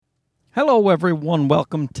Hello, everyone.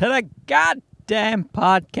 Welcome to the goddamn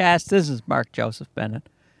podcast. This is Mark Joseph Bennett.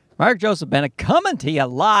 Mark Joseph Bennett coming to you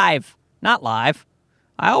live. Not live.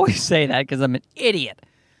 I always say that because I'm an idiot.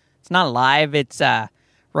 It's not live. It's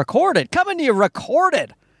recorded. Coming to you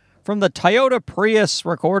recorded from the Toyota Prius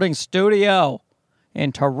recording studio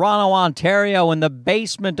in Toronto, Ontario, in the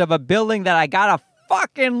basement of a building that I gotta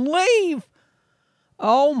fucking leave.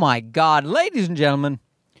 Oh, my God. Ladies and gentlemen,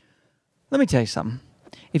 let me tell you something.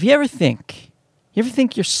 If you ever think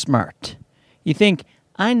you're smart, you think,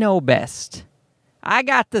 I know best. I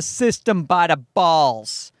got the system by the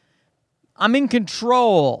balls. I'm in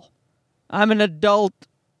control. I'm an adult.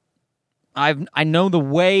 I know the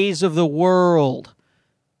ways of the world.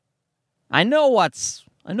 I know what's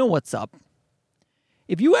up.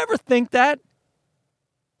 If you ever think that,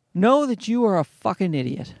 know that you are a fucking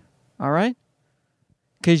idiot. All right?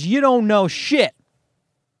 Because you don't know shit.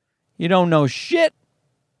 You don't know shit.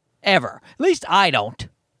 Ever. At least I don't.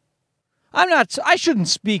 I shouldn't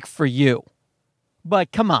speak for you.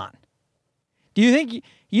 But come on. Do you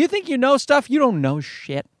think you know stuff? You don't know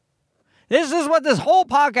shit. This is what this whole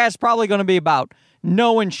podcast is probably going to be about.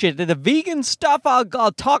 Knowing shit. The vegan stuff,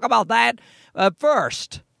 I'll talk about that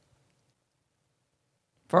first.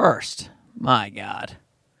 My God.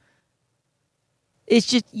 It's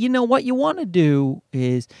just, you know, what you want to do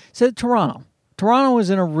is, so Toronto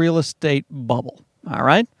is in a real estate bubble. All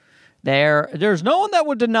right? There's no one that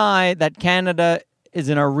would deny that Canada is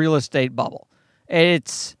in a real estate bubble.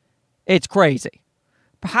 It's crazy.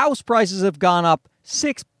 House prices have gone up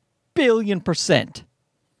 6 billion%.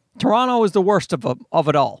 Toronto is the worst of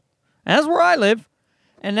it all. And that's where I live.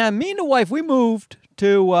 And me and the wife, we moved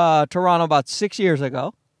to Toronto about 6 years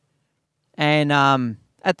ago. And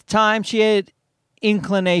at the time, she had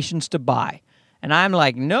inclinations to buy. And I'm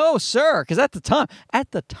like, no, sir. Because at the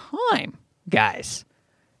time, guys,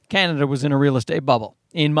 Canada was in a real estate bubble,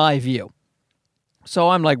 in my view. So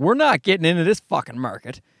I'm like, we're not getting into this fucking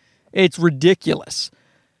market. It's ridiculous.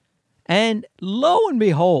 And lo and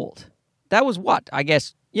behold, that was what? I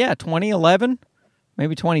guess, 2011,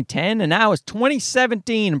 maybe 2010, and now it's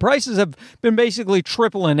 2017. Prices have been basically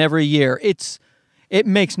tripling every year. It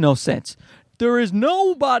makes no sense. There is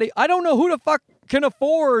nobody, I don't know who the fuck can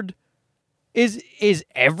afford. Is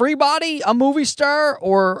everybody a movie star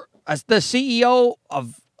or the CEO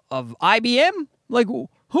of IBM? Like, who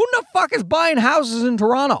the fuck is buying houses in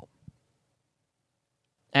Toronto?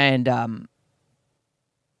 And,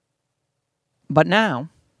 but now,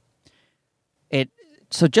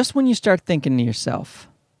 so just when you start thinking to yourself,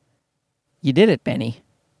 you did it, Benny.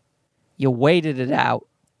 You waited it out.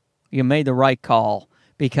 You made the right call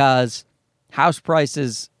because house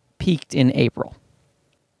prices peaked in April.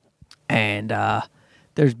 And,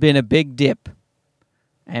 there's been a big dip.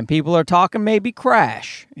 And people are talking maybe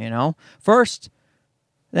crash, First,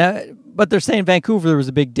 but they're saying Vancouver there was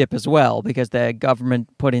a big dip as well because the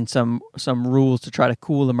government put in some rules to try to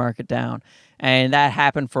cool the market down. And that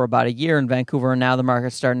happened for about a year in Vancouver, and now the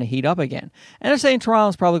market's starting to heat up again. And they're saying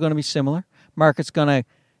Toronto's probably going to be similar. It's going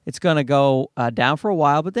to go down for a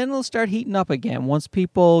while, but then it'll start heating up again once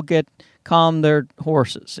people calm their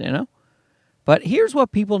horses, But here's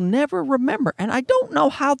what people never remember, and I don't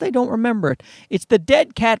know how they don't remember it. It's the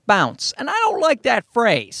dead cat bounce, and I don't like that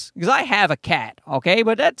phrase because I have a cat, okay?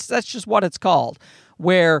 But that's just what it's called.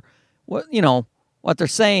 Where, what they're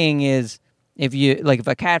saying is if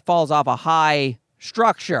a cat falls off a high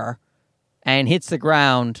structure and hits the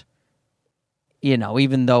ground,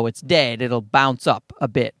 even though it's dead, it'll bounce up a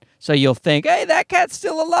bit. So you'll think, hey, that cat's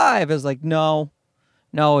still alive. It's like, no,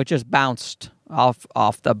 it just bounced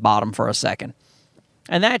off the bottom for a second.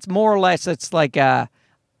 And that's more or less, it's like, I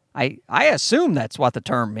assume that's what the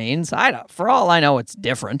term means. For all I know, it's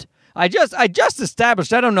different. I just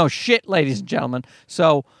established, I don't know shit, ladies and gentlemen.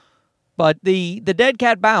 So, but the dead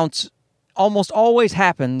cat bounce almost always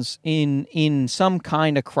happens in some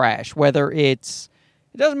kind of crash, whether it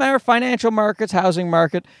doesn't matter, financial markets, housing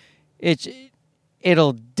market,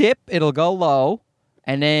 it'll dip, it'll go low,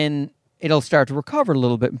 and then it'll start to recover a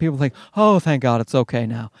little bit, and people think, oh, thank God, it's okay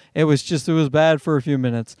now. It was bad for a few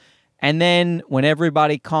minutes. And then when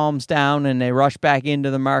everybody calms down and they rush back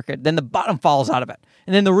into the market, then the bottom falls out of it.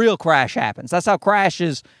 And then the real crash happens. That's how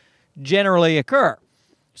crashes generally occur.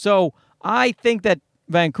 So I think that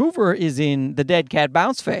Vancouver is in the dead cat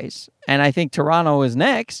bounce phase, and I think Toronto is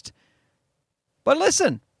next. But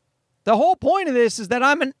listen, the whole point of this is that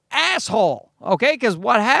I'm an asshole, okay? Because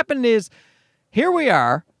what happened is, here we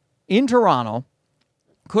are, in Toronto,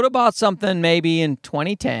 could have bought something maybe in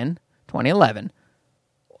 2010, 2011,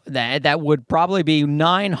 that would probably be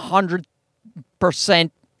 900%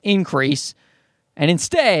 increase. And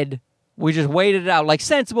instead, We just waited it out like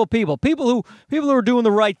sensible people who are doing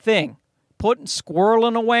the right thing,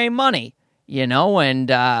 squirreling away money,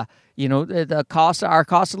 and our cost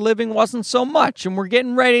of living wasn't so much, and we're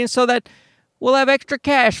getting ready so that we'll have extra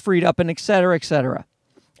cash freed up, and et cetera, et cetera.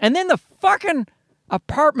 And then the fucking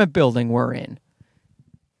apartment building we're in,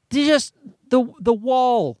 just the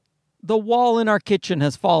wall in our kitchen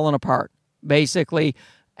has fallen apart, basically,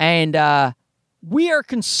 and we are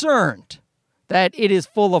concerned that it is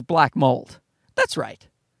full of black mold. That's right.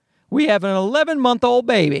 We have an 11-month-old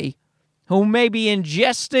baby who may be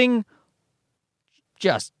ingesting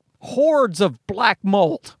just hordes of black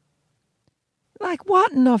mold. Like,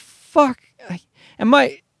 what in the fuck?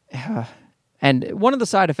 And one of the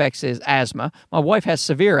side effects is asthma. My wife has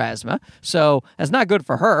severe asthma, so that's not good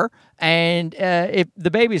for her. And if the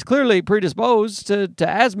baby's clearly predisposed to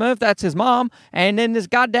asthma, if that's his mom, and then this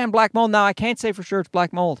goddamn black mold. Now, I can't say for sure it's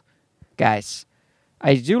black mold. Guys,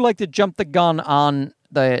 I do like to jump the gun on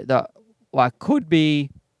the what could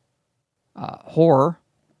be horror,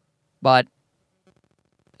 but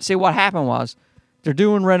see, what happened was they're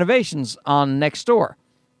doing renovations on next door.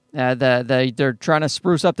 They're trying to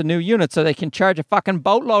spruce up the new unit so they can charge a fucking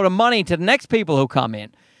boatload of money to the next people who come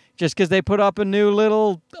in, just because they put up a new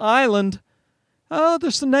little island. Oh,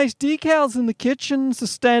 there's some nice decals in the kitchen. It's a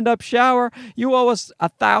stand-up shower. You owe us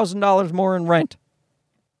 $1,000 more in rent.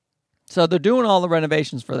 So they're doing all the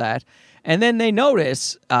renovations for that. And then they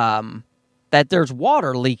notice that there's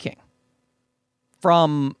water leaking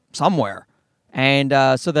from somewhere. And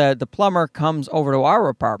so the plumber comes over to our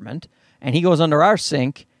apartment, and he goes under our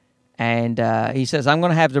sink, and he says, I'm going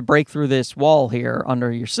to have to break through this wall here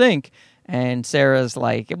under your sink. And Sarah's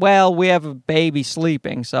like, well, we have a baby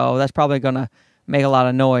sleeping, so that's probably going to make a lot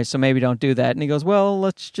of noise, so maybe don't do that. And he goes, well,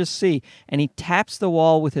 let's just see. And he taps the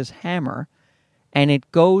wall with his hammer, and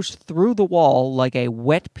it goes through the wall like a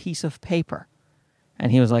wet piece of paper.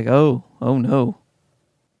 And he was like, oh no.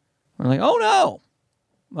 We're like, oh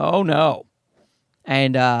no.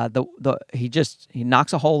 And he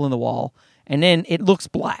knocks a hole in the wall, and then it looks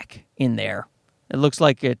black in there. It looks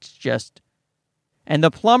like it's just... And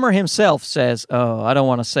the plumber himself says, oh, I don't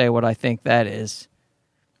want to say what I think that is.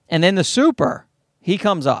 And then the super, he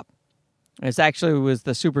comes up. It was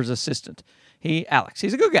the super's assistant. Alex,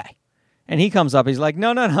 he's a good guy. And he comes up, he's like,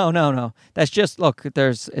 no. That's just, look,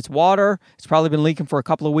 it's water. It's probably been leaking for a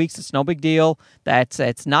couple of weeks. It's no big deal.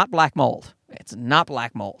 It's not black mold. It's not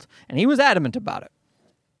black mold. And he was adamant about it.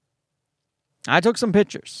 I took some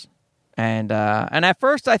pictures. And at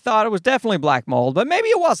first I thought it was definitely black mold, but maybe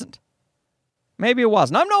it wasn't. I'm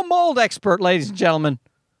no mold expert, ladies and gentlemen.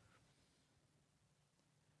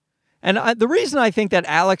 And the reason I think that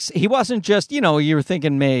Alex, he wasn't just, you were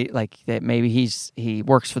thinking that maybe he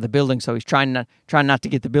works for the building, so he's trying not to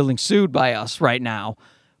get the building sued by us right now.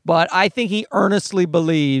 But I think he earnestly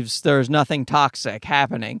believes there's nothing toxic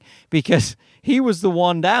happening because he was the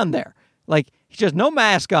one down there. Like, he just no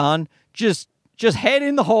mask on, just head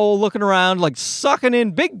in the hole, looking around, like sucking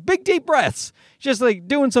in big deep breaths. Just like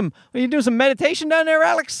doing some meditation down there,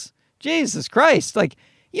 Alex? Jesus Christ. Like,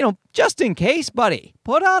 just in case, buddy,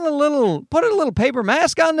 put a little paper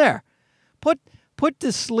mask on there. Put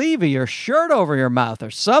the sleeve of your shirt over your mouth or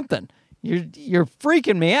something. You're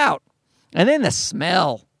freaking me out. And then the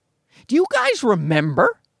smell. Do you guys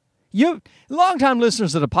remember? You longtime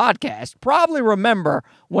listeners of the podcast probably remember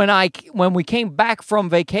when we came back from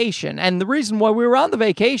vacation, and the reason why we were on the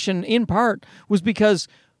vacation in part was because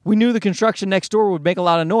we knew the construction next door would make a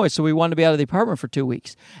lot of noise, so we wanted to be out of the apartment for 2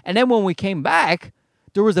 weeks. And then when we came back,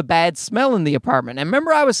 there was a bad smell in the apartment. And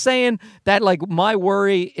remember I was saying that, like, my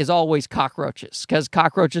worry is always cockroaches, because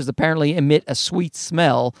cockroaches apparently emit a sweet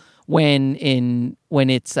smell when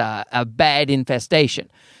it's a bad infestation.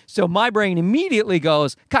 So my brain immediately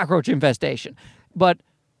goes, cockroach infestation. But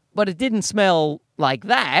it didn't smell like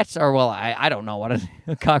that, or, well, I don't know what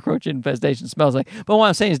a cockroach infestation smells like. But what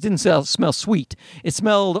I'm saying is it didn't smell sweet. It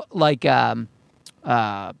smelled like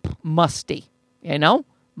musty,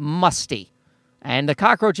 musty. And the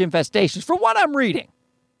cockroach infestations, from what I'm reading,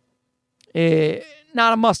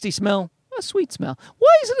 not a musty smell, a sweet smell. Why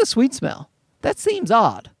is it a sweet smell? That seems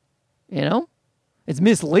odd, It's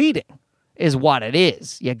misleading is what it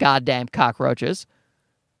is, you goddamn cockroaches.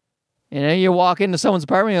 You walk into someone's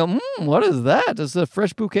apartment and you go, what is that? Is it a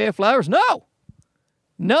fresh bouquet of flowers?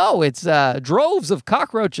 No, it's droves of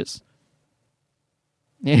cockroaches.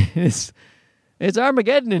 It's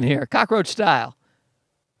Armageddon in here, cockroach style.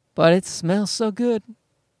 But it smells so good.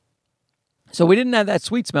 So we didn't have that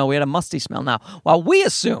sweet smell. We had a musty smell. Now, what we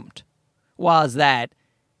assumed was that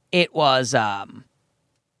it was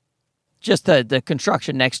just the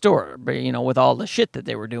construction next door, with all the shit that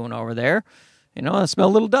they were doing over there. It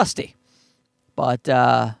smelled a little dusty. But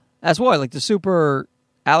that's why, like, the super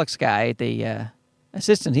Alex guy, the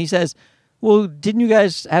assistant, he says, well, did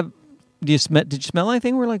you smell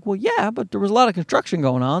anything? We're like, well, yeah, but there was a lot of construction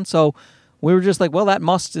going on, so we were just like, well, that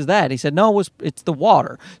must is that. He said, no, it's the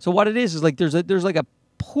water. So what it is like there's like a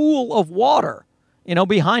pool of water,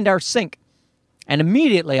 behind our sink. And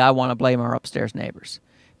immediately I want to blame our upstairs neighbors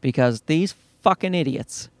because these fucking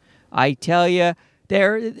idiots, I tell you,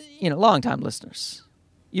 they're, long-time listeners.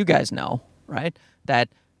 You guys know, right, that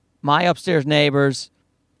my upstairs neighbors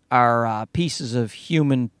are pieces of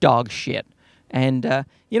human dog shit. And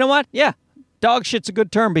you know what? Yeah, dog shit's a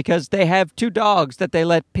good term because they have 2 dogs that they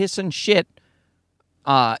let piss and shit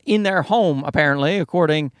in their home, apparently,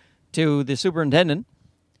 according to the superintendent.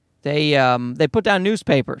 They put down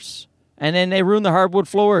newspapers, and then they ruin the hardwood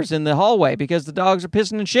floors in the hallway because the dogs are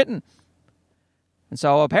pissing and shitting. And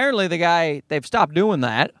so apparently they've stopped doing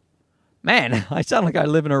that. Man, I sound like I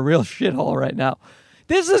live in a real shithole right now.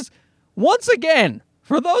 This is, once again,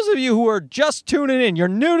 for those of you who are just tuning in, you're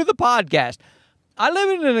new to the podcast, I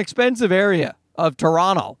live in an expensive area of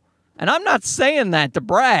Toronto. And I'm not saying that to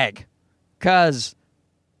brag, because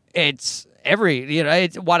it's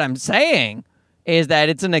what I'm saying is that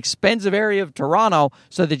it's an expensive area of Toronto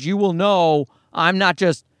so that you will know I'm not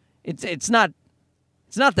just, it's not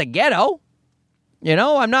the ghetto.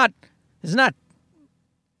 It's not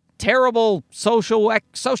terrible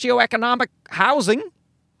socioeconomic housing.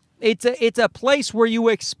 It's a place where you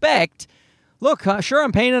expect, look, sure,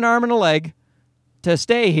 I'm paying an arm and a leg to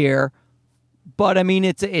stay here, but I mean,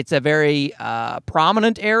 it's a very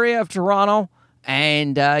prominent area of Toronto,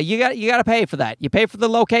 and you got to pay for that. You pay for the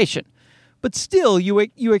location, but still, you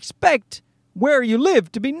expect where you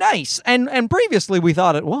live to be nice. And previously, we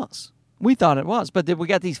thought it was. But then we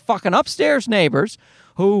got these fucking upstairs neighbors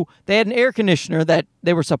who, they had an air conditioner that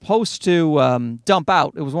they were supposed to dump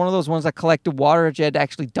out. It was one of those ones that collected water that you had to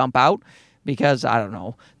actually dump out because, I don't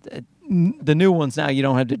know, the new ones now, you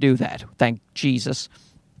don't have to do that. Thank Jesus.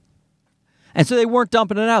 And so they weren't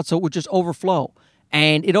dumping it out, so it would just overflow.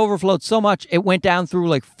 And it overflowed so much, it went down through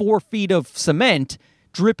like 4 feet of cement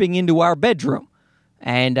dripping into our bedroom.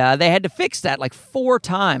 And they had to fix that like 4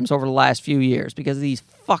 times over the last few years because of these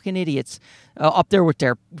fucking idiots up there with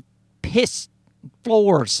their piss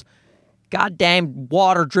floors. Goddamn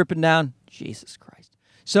water dripping down. Jesus Christ.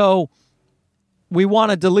 So we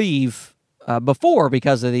wanted to leave before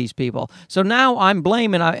because of these people. So now I'm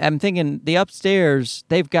blaming, I'm thinking the upstairs,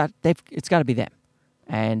 it's got to be them.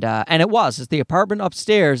 And it was. It's the apartment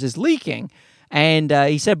upstairs is leaking. And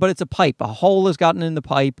he said, but it's a pipe. A hole has gotten in the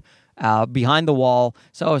pipe behind the wall.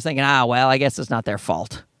 So I was thinking, well, I guess it's not their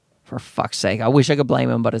fault. For fuck's sake. I wish I could blame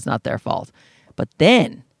them, but it's not their fault. But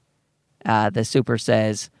then the super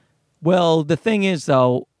says, well, the thing is,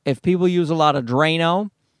 though, if people use a lot of Drano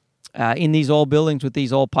in these old buildings with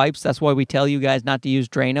these old pipes, that's why we tell you guys not to use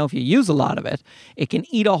Drano. If you use a lot of it, it can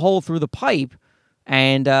eat a hole through the pipe,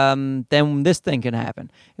 and then this thing can happen.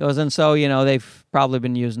 It goes, and so, they've probably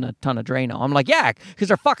been using a ton of Drano. I'm like, yeah, because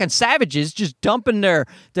they're fucking savages just dumping their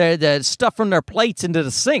stuff from their plates into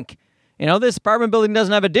the sink. This apartment building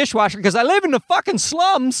doesn't have a dishwasher because I live in the fucking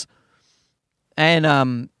slums.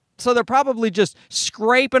 And so they're probably just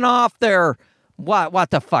scraping off their,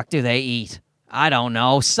 what the fuck do they eat? I don't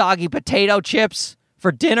know, soggy potato chips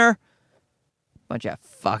for dinner? Bunch of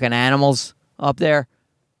fucking animals up there.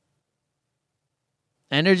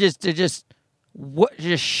 And they're just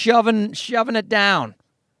shoving it down.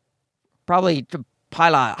 Probably a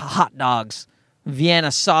pile of hot dogs,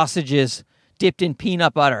 Vienna sausages dipped in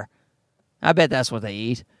peanut butter. I bet that's what they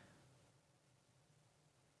eat.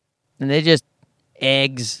 And they just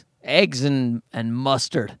eggs and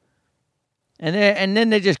mustard. And then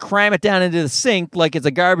they just cram it down into the sink like it's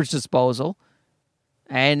a garbage disposal.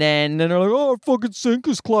 And then they're like, oh, our fucking sink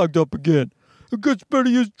is clogged up again. I guess better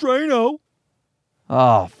use Drano.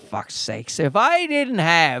 Oh, fuck's sakes. If I didn't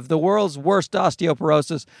have the world's worst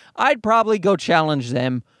osteoporosis, I'd probably go challenge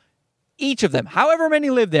them. Each of them. However many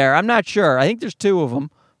live there, I'm not sure. I think there's 2 of them.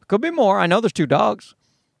 Could be more. I know there's 2 dogs.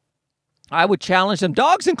 I would challenge them,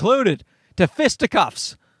 dogs included, to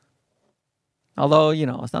fisticuffs. Although,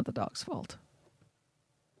 it's not the dog's fault.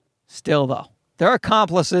 Still, though, they're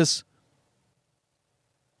accomplices.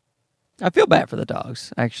 I feel bad for the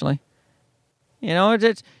dogs, actually.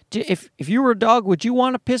 If you were a dog, would you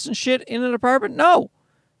want to piss and shit in an apartment? No.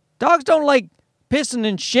 Dogs don't like pissing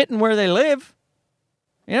and shitting where they live.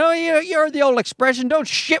 You heard the old expression, don't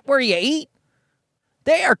shit where you eat.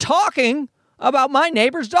 They are talking about my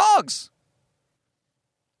neighbor's dogs.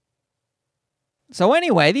 So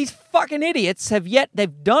anyway, these fucking idiots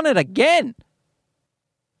they've done it again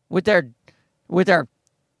with their their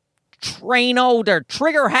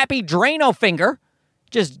trigger happy Drano finger,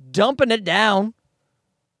 just dumping it down.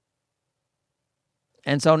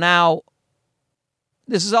 And so now,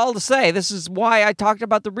 this is all to say, this is why I talked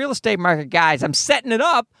about the real estate market, guys. I'm setting it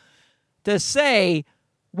up to say,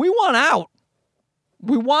 we want out.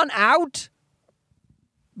 We want out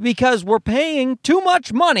because we're paying too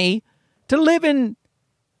much money to live in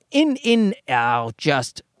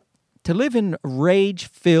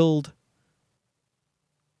rage-filled.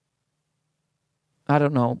 I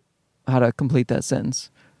don't know how to complete that sentence.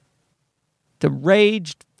 The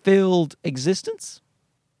rage-filled existence?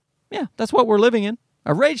 Yeah, that's what we're living in.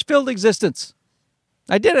 A rage-filled existence.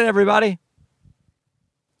 I did it, everybody.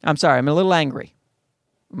 I'm sorry, I'm a little angry.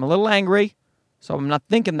 So I'm not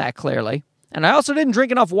thinking that clearly. And I also didn't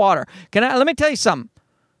drink enough water. Let me tell you something.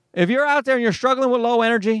 If you're out there and you're struggling with low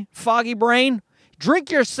energy, foggy brain,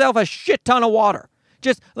 drink yourself a shit ton of water.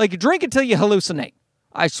 Just like drink until you hallucinate.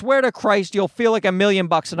 I swear to Christ, you'll feel like $1 million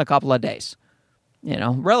in a couple of days. You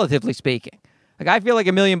know, relatively speaking. Like I feel like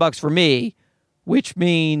 $1 million for me, which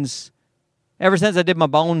means ever since I did my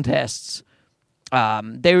bone tests, you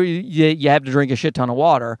have to drink a shit ton of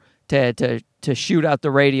water to shoot out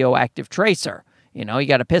the radioactive tracer. You know, you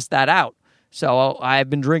got to piss that out. So I've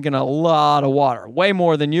been drinking a lot of water, way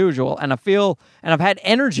more than usual, and I've had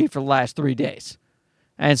energy for the last 3 days.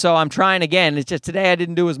 And so I'm trying again. It's just today I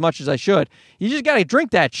didn't do as much as I should. You just got to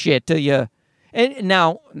drink that shit till you... And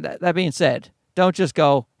now, that being said, don't just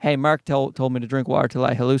go, hey, Mark told me to drink water till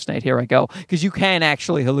I hallucinate. Here I go. Because you can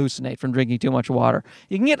actually hallucinate from drinking too much water.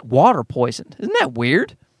 You can get water poisoned. Isn't that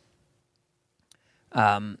weird?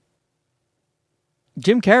 Jim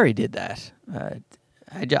Carrey did that.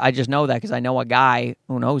 I just know that because I know a guy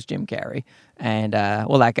who knows Jim Carrey. And,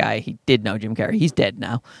 that guy, he did know Jim Carrey. He's dead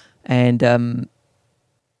now. And,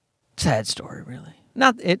 sad story, really.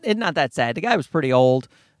 Not that sad. The guy was pretty old,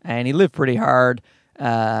 and he lived pretty hard.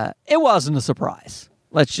 It wasn't a surprise.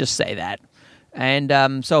 Let's just say that.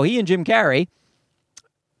 And so he and Jim Carrey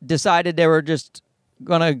decided they were just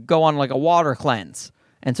going to go on like a water cleanse.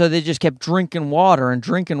 And so they just kept drinking water. And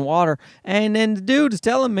then the dude is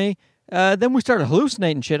telling me, then we started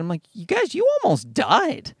hallucinating shit. I'm like, you guys, you almost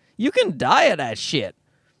died. You can die of that shit.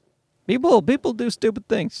 People do stupid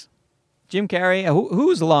things. Jim Carrey,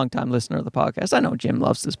 who's a long-time listener of the podcast. I know Jim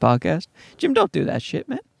loves this podcast. Jim, don't do that shit,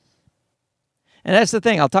 man. And that's the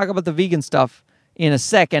thing. I'll talk about the vegan stuff in a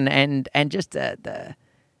second. And just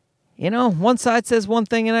one side says one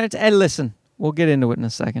thing, and listen, we'll get into it in a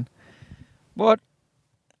second. But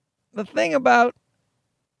the thing about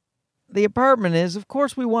the apartment is, of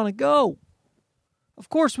course we want to go. Of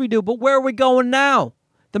course we do. But where are we going now?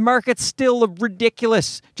 The market's still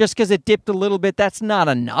ridiculous. Just because it dipped a little bit, that's not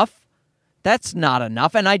enough. That's not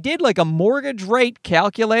enough. And I did like a mortgage rate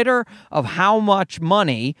calculator of how much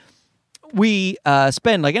money we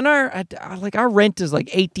spend. Like in our rent is like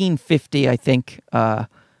 $18.50, I think, a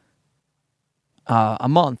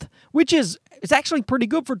month, which is it's actually pretty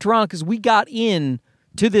good for Toronto because we got in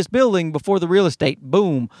to this building before the real estate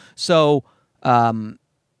boom. So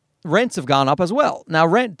rents have gone up as well. Now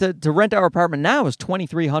to rent our apartment now is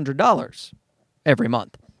 $2,300 every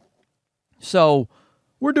month. So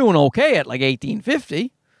we're doing okay at like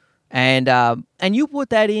 $18.50, and you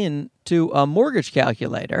put that in to a mortgage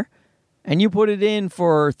calculator, and you put it in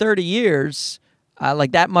for 30 years,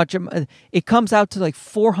 like that much, it comes out to like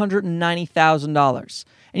 $490,000.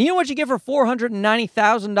 And you know what you get for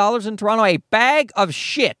 $490,000 in Toronto? A bag of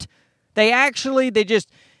shit. They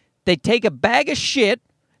take a bag of shit,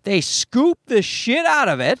 they scoop the shit out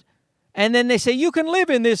of it, and then they say you can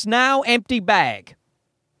live in this now empty bag,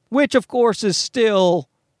 which of course is still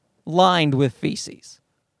lined with feces.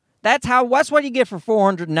 That's what you get for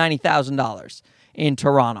 $490,000 in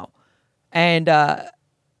Toronto. And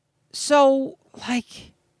so,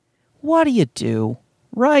 like, what do you do,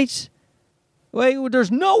 right? Well,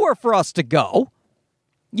 there's nowhere for us to go.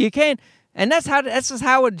 You can't, and that's just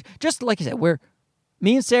how it, just like I said,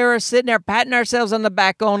 me and Sarah sitting there patting ourselves on the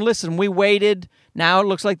back going, listen, we waited. Now it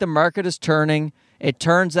looks like the market is turning. It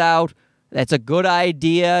turns out that's a good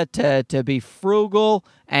idea to be frugal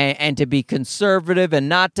and to be conservative and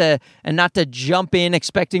not to jump in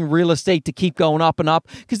expecting real estate to keep going up and up.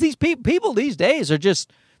 Because these people these days are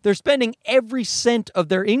they're spending every cent of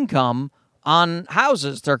their income on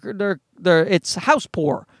houses. It's house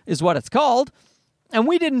poor is what it's called. And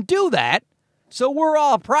we didn't do that. So we're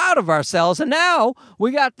all proud of ourselves. And now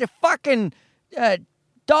we got the fucking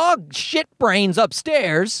dog shit brains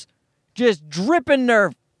upstairs just dripping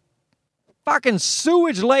their fucking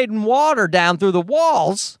sewage-laden water down through the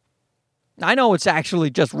walls. I know it's actually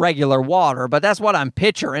just regular water, but that's what I'm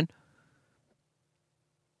picturing.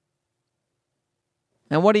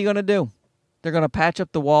 And what are you going to do? They're going to patch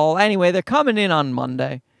up the wall. Anyway, they're coming in on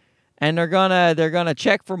Monday, and they're gonna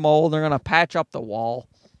check for mold. They're going to patch up the wall.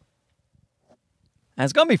 And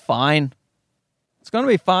it's going to be fine. It's going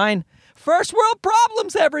to be fine. First world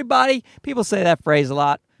problems, everybody. People say that phrase a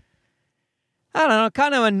lot. I don't know, it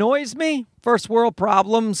kind of annoys me. First world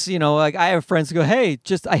problems, like I have friends who go, hey,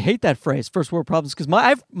 I hate that phrase, first world problems, because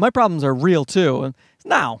my problems are real too. And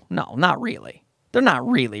no, not really. They're not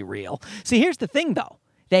really real. See, here's the thing, though.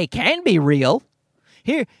 They can be real.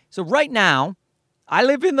 So right now, I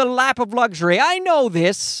live in the lap of luxury. I know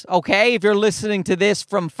this, okay, if you're listening to this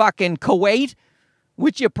from fucking Kuwait,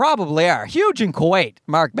 which you probably are. Huge in Kuwait,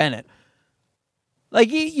 Mark Bennett. Like,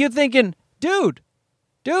 you're thinking, dude,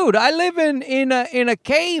 I live in a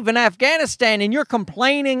cave in Afghanistan, and you're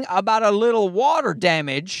complaining about a little water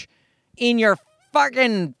damage in your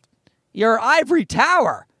ivory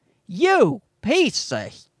tower. You piece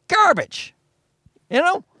of garbage.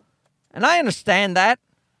 And I understand that.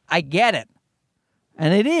 I get it.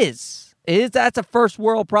 And that's a first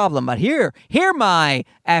world problem. But here, my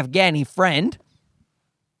Afghani friend,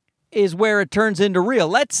 is where it turns into real.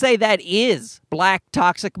 Let's say that is black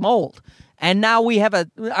toxic mold. And now we have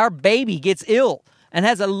our baby gets ill and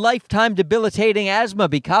has a lifetime debilitating asthma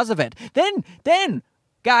because of it. Then,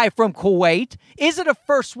 guy from Kuwait, is it a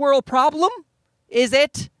first world problem? Is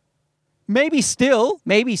it? Maybe still,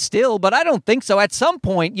 but I don't think so. At some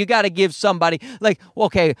point, you got to give somebody,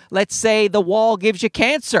 okay, let's say the wall gives you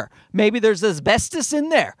cancer. Maybe there's asbestos in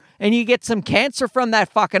there, and you get some cancer from that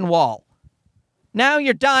fucking wall. Now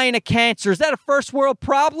you're dying of cancer. Is that a first world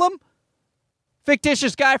problem?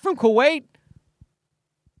 Fictitious guy from Kuwait?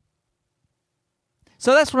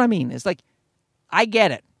 So that's what I mean. It's like, I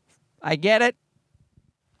get it.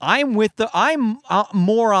 I'm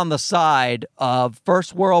more on the side of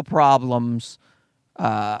first world problems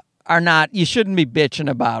are not, you shouldn't be bitching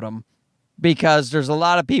about them, because there's a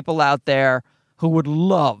lot of people out there who would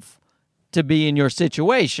love to be in your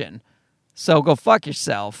situation. So go fuck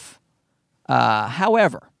yourself.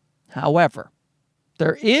 However,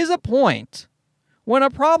 there is a point when a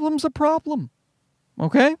problem's a problem.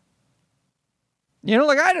 Okay?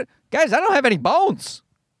 Guys, I don't have any bones.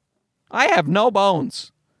 I have no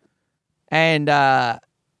bones. And I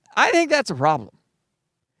think that's a problem.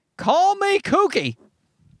 Call me kooky,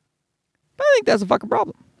 but I think that's a fucking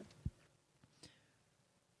problem.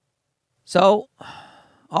 So,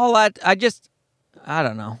 all that, I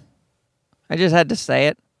don't know. I just had to say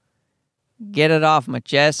it. Get it off my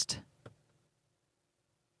chest.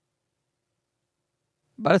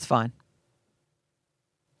 But it's fine.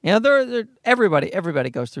 Everybody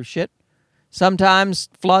goes through shit. Sometimes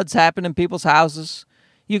floods happen in people's houses.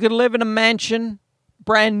 You could live in a mansion,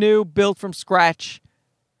 brand new, built from scratch.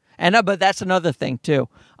 But that's another thing, too.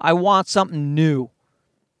 I want something new.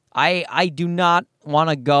 I do not want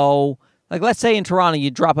to go, let's say in Toronto, you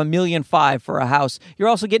drop $1.5 million for a house. You're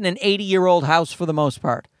also getting an 80-year-old house for the most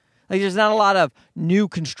part. There's not a lot of new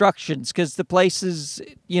constructions, because the places,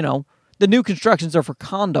 the new constructions are for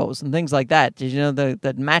condos and things like that.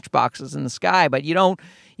 The matchboxes in the sky, but you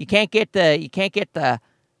can't get the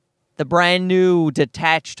brand new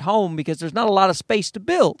detached home, because there's not a lot of space to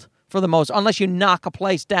build for the most, unless you knock a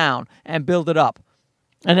place down and build it up.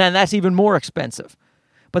 And then that's even more expensive.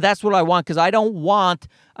 But that's what I want, because I don't want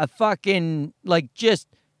a fucking, just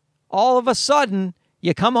all of a sudden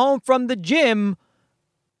you come home from the gym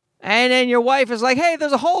and then your wife is like, hey,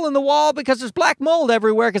 there's a hole in the wall because there's black mold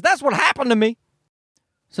everywhere, because that's what happened to me.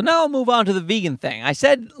 So now I'll move on to the vegan thing. I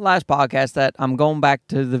said last podcast that I'm going back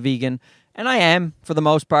to the vegan, and I am, for the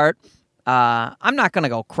most part. I'm not going to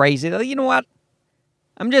go crazy. You know what?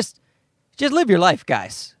 I'm just live your life,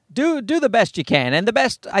 guys. Do the best you can. And the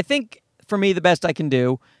best, I think, for me, the best I can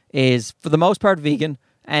do is, for the most part, vegan.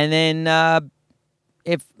 And then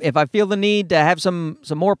if I feel the need to have some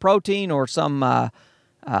more protein or some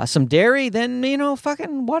dairy, then,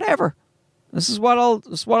 fucking whatever. This is what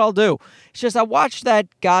I'll do. It's just I watched that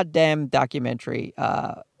goddamn documentary,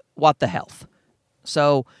 What the Health.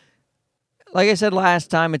 So, like I said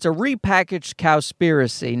last time, it's a repackaged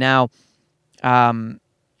cowspiracy. Now,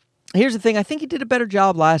 here's the thing. I think he did a better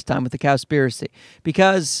job last time with the cowspiracy,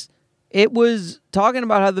 because it was talking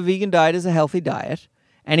about how the vegan diet is a healthy diet,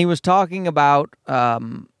 and he was talking about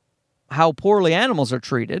how poorly animals are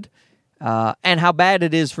treated, and how bad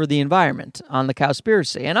it is for the environment on the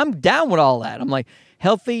cowspiracy. And I'm down with all that. I'm like,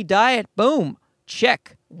 healthy diet, boom,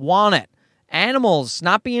 check, want it. Animals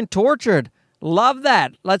not being tortured, Love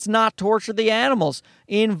that. Let's not torture the animals.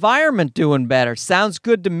 Environment doing better. Sounds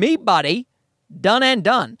good to me, buddy. Done and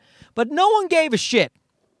done. But no one gave a shit.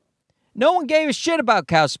 No one gave a shit about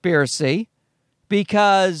Cowspiracy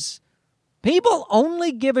because people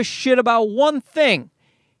only give a shit about one thing.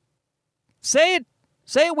 Say it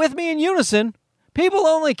with me in unison. People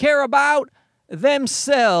only care about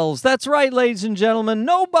themselves. That's right, ladies and gentlemen.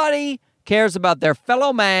 Nobody cares about their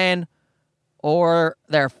fellow man or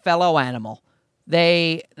their fellow animal.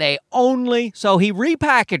 They only... So he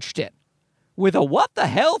repackaged it with a what the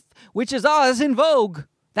health, which is, that's in vogue.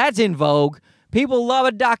 That's in vogue. People love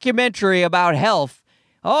a documentary about health.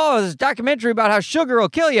 Oh, there's a documentary about how sugar will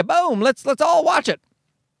kill you. Boom, let's all watch it.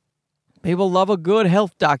 People love a good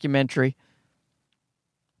health documentary.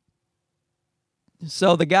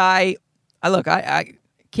 So the guy,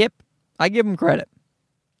 Kip, I give him credit.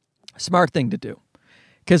 Smart thing to do.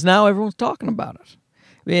 Because now everyone's talking about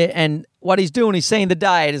it. And what he's doing, he's saying the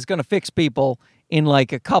diet is going to fix people in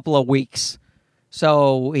like a couple of weeks.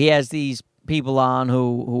 So he has these people on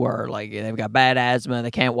who are like, they've got bad asthma,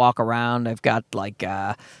 they can't walk around, they've got like,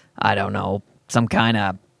 I don't know, some kind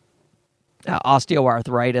of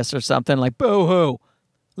osteoarthritis or something, like boo-hoo.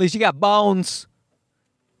 At least you got bones.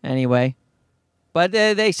 Anyway. But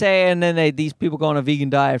they say, and then these people go on a vegan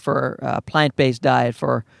diet for plant-based diet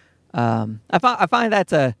for, I find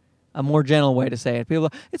that's a more gentle way to say it. People,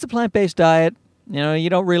 it's a plant-based diet. You know, you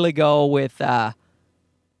don't really go with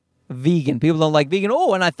vegan. People don't like vegan.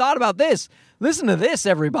 Oh, and I thought about this. Listen to this,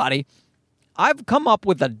 everybody. I've come up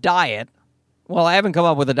with a diet. Well, I haven't come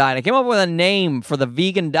up with a diet. I came up with a name for the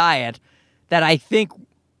vegan diet that I think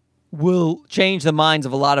will change the minds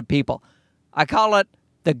of a lot of people. I call it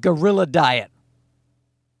the gorilla diet.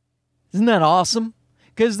 Isn't that awesome?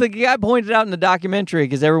 Because the guy pointed out in the documentary,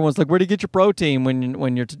 because everyone's like, where do you get your protein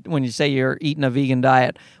when you say you're eating a vegan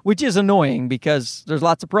diet? Which is annoying because there's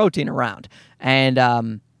lots of protein around.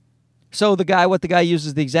 And so the guy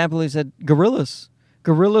uses the example, he said, gorillas.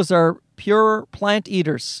 Gorillas are pure plant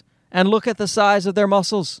eaters. And look at the size of their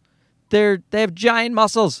muscles. They have giant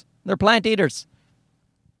muscles. They're plant eaters.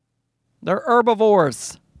 They're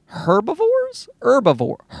herbivores. Herbivores?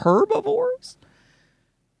 Herbivores?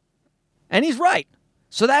 And he's right.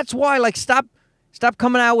 So that's why, like, stop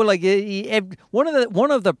coming out with, like, one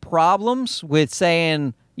of the problems with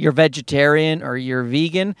saying you're vegetarian or you're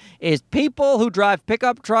vegan is people who drive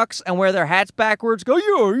pickup trucks and wear their hats backwards go,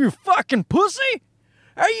 you fucking pussy?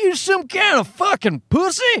 Are you some kind of fucking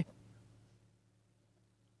pussy?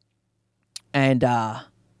 And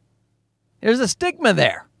there's a stigma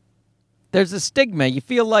there. There's a stigma. You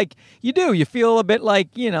feel like, you feel a bit like,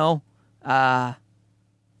 you're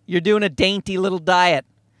doing a dainty little diet.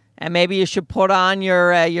 And maybe you should put on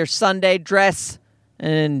your Sunday dress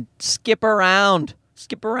and skip around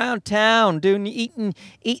town, eating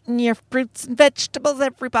your fruits and vegetables,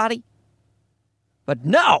 everybody. But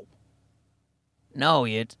no,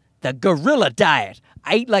 it's the gorilla diet.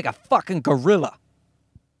 I eat like a fucking gorilla.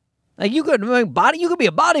 Like you could be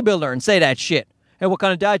a bodybuilder and say that shit. Hey, what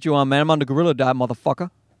kind of diet you on, man? I'm on the gorilla diet,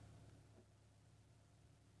 motherfucker.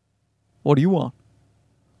 What do you want?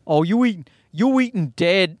 Oh, you eating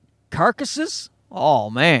dead carcasses? Oh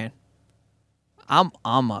man, I'm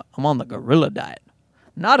on the gorilla diet.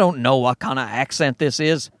 And I don't know what kind of accent this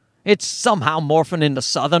is. It's somehow morphing into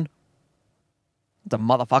Southern. The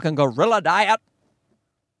motherfucking gorilla diet.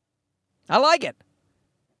 I like it.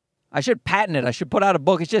 I should patent it. I should put out a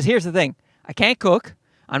book. It's just, here's the thing. I can't cook.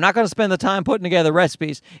 I'm not going to spend the time putting together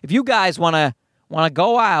recipes. If you guys want to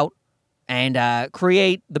go out and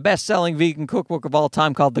create the best-selling vegan cookbook of all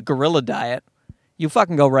time called The Gorilla Diet, you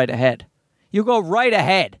fucking go right ahead. You go right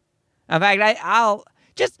ahead. In fact,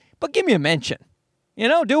 but give me a mention.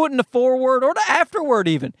 Do it in the foreword or the afterword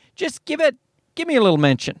even. Just give me a little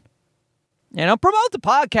mention. Promote the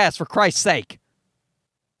podcast for Christ's sake.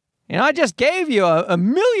 I just gave you a $1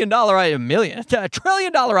 million idea, $1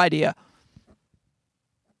 trillion idea.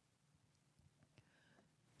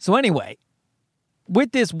 So anyway,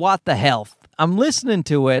 with this What the Health, I'm listening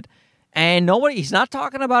to it, and he's not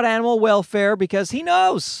talking about animal welfare because he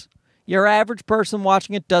knows your average person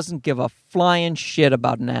watching it doesn't give a flying shit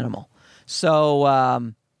about an animal.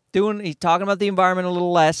 So he's talking about the environment a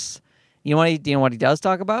little less. You know what he does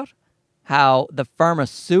talk about? How the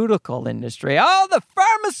pharmaceutical industry, the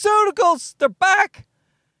pharmaceuticals, they're back.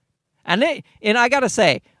 And I gotta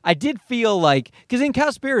say, I did feel like, because in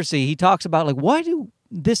Cowspiracy, he talks about like, why do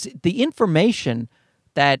the information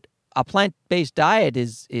that a plant-based diet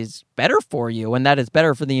is better for you and that it's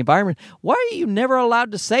better for the environment, why are you never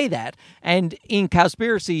allowed to say that? And in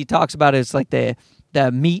Cowspiracy, he talks about it's like the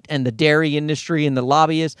the meat and the dairy industry and the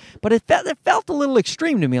lobbyists, but it felt a little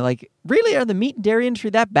extreme to me. Like, really, are the meat and dairy industry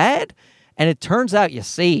that bad? And it turns out, you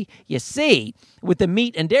see, with the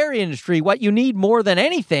meat and dairy industry, what you need more than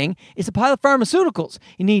anything is a pile of pharmaceuticals.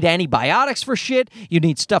 You need antibiotics for shit. You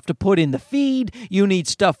need stuff to put in the feed. You need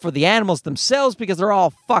stuff for the animals themselves because they're all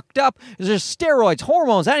fucked up. There's steroids,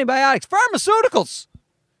 hormones, antibiotics, pharmaceuticals.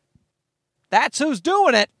 That's who's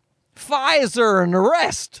doing it. Pfizer and the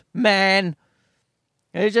rest, man.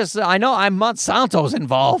 It's just, I know Monsanto's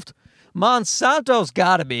involved. Monsanto's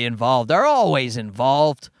got to be involved. They're always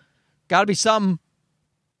involved. Got to be something.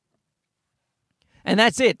 And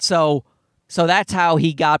that's it. So that's how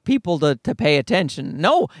he got people to pay attention.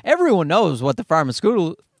 No, everyone knows what the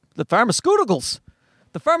pharmaceutical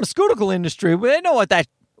industry, they know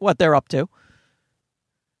what they're up to.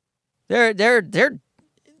 They're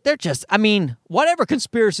just, I mean, whatever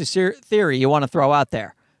conspiracy theory you want to throw out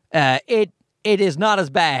there, it is not as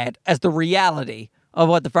bad as the reality of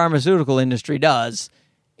what the pharmaceutical industry does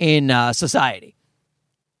in society.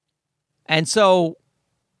 And so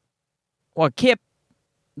what Kip,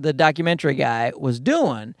 the documentary guy, was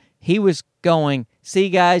doing, he was going, see,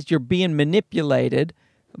 guys, you're being manipulated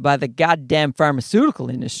by the goddamn pharmaceutical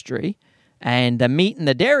industry and the meat and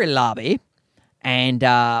the dairy lobby, and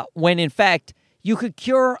when, in fact, you could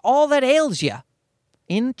cure all that ails you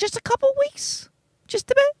in just a couple weeks. Just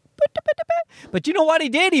a bit. But you know what he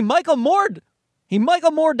did? He Michael Moore'd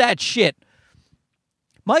that shit.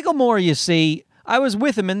 Michael Moore, you see, I was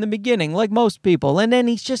with him in the beginning, like most people, and then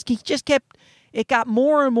he just kept, it got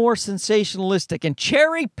more and more sensationalistic and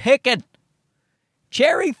cherry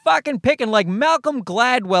fucking picking, like Malcolm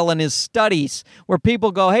Gladwell in his studies, where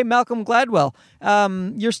people go, hey, Malcolm Gladwell,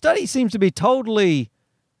 your study seems to be totally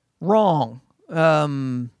wrong.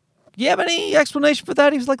 Do you have any explanation for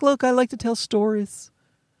that? He was like, look, I like to tell stories.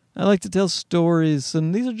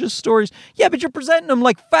 And these are just stories. Yeah, but you're presenting them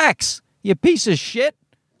like facts, you piece of shit.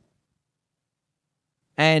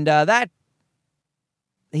 And that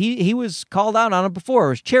he was called out on it before. It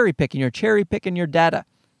was cherry picking. You're cherry picking your data.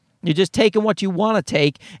 You're just taking what you want to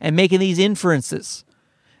take and making these inferences.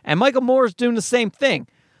 And Michael Moore's doing the same thing.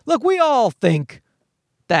 Look, we all think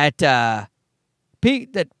that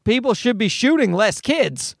that people should be shooting less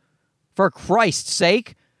kids, for Christ's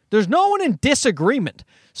sake. There's no one in disagreement.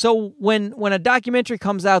 So when a documentary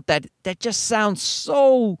comes out that just sounds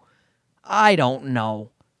so, I don't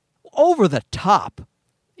know, over the top,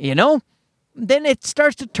 you know, then it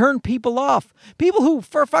starts to turn people off. People who,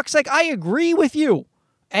 for fuck's sake, I agree with you.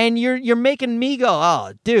 And you're making me go,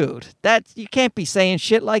 oh, dude, you can't be saying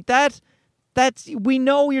shit like that. We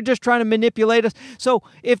know you're just trying to manipulate us. So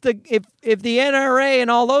if the NRA and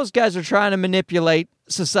all those guys are trying to manipulate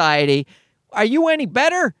society, are you any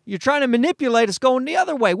better? You're trying to manipulate us going the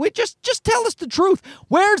other way. Just tell us the truth.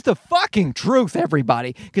 Where's the fucking truth,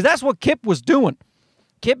 everybody? Because that's what Kip was doing.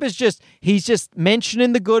 Kip is he's just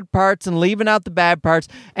mentioning the good parts and leaving out the bad parts.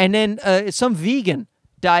 And then some vegan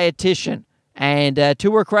dietitian, and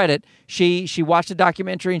to her credit, she watched a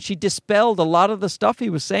documentary and she dispelled a lot of the stuff he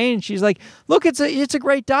was saying. She's like, look, it's a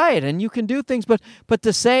great diet and you can do things, but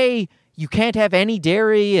to say you can't have any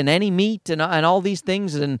dairy and any meat and all these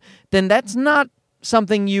things, and then that's not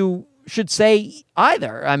something you should say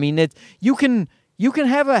either. I mean, you can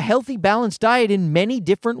have a healthy, balanced diet in many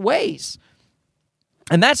different ways.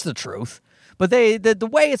 And that's the truth. But the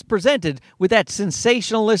way it's presented with that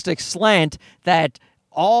sensationalistic slant that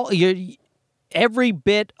every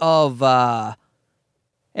bit of the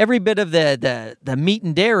meat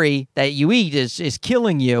and dairy that you eat is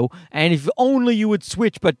killing you, and if only you would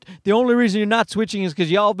switch, but the only reason you're not switching is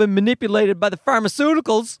because y'all been manipulated by the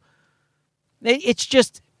pharmaceuticals.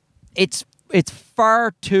 It's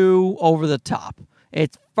far too over the top.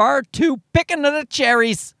 It's far too picking of the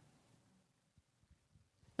cherries.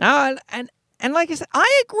 And like I said,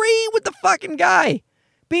 I agree with the fucking guy.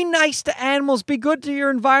 Be nice to animals. Be good to your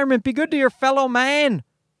environment. Be good to your fellow man.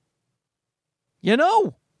 You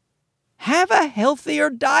know, have a healthier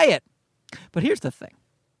diet. But here's the thing,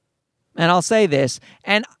 and I'll say this,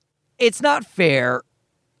 and it's not fair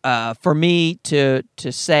for me to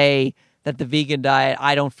say that the vegan diet,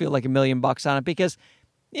 I don't feel like $1 million on it, because,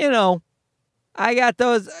 you know, I got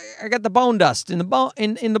the bone dust in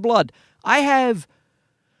the blood. I have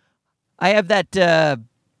that,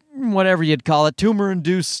 whatever you'd call it,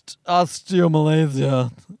 tumor-induced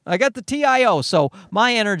osteomalacia. I got the TIO, so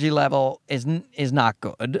my energy level is not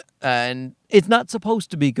good, and it's not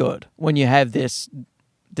supposed to be good when you have this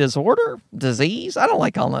disease. I don't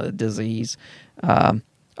like calling it a disease.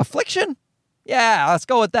 Affliction? Yeah, let's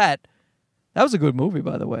go with that. That was a good movie,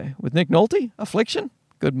 by the way, with Nick Nolte. Affliction?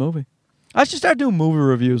 Good movie. I should start doing movie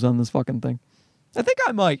reviews on this fucking thing. I think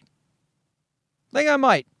I might.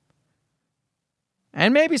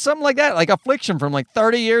 And maybe something like that, like Affliction from like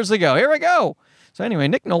 30 years ago. Here we go. So anyway,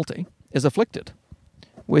 Nick Nolte is afflicted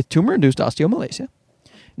with tumor-induced osteomalacia.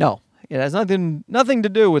 No, it has nothing to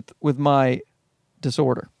do with my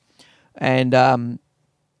disorder. And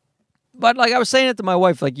but like I was saying it to my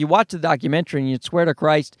wife, like you watch the documentary and you'd swear to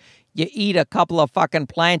Christ, you eat a couple of fucking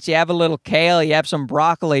plants, you have a little kale, you have some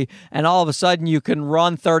broccoli, and all of a sudden you can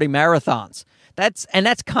run 30 marathons. That's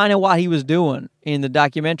kind of what he was doing in the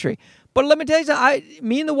documentary. But let me tell you something,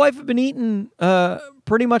 me and the wife have been eating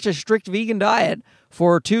pretty much a strict vegan diet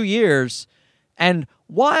for 2 years, and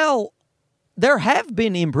while there have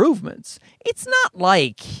been improvements, it's not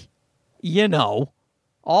like,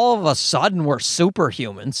 all of a sudden we're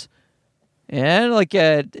superhumans. And like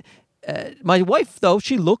my wife, though,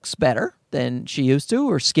 she looks better than she used to.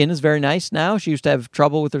 Her skin is very nice now. She used to have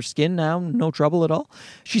trouble with her skin. Now, no trouble at all.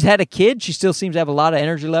 She's had a kid. She still seems to have a lot of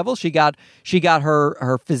energy levels. She got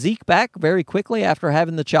her physique back very quickly after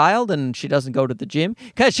having the child, and she doesn't go to the gym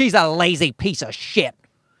because she's a lazy piece of shit.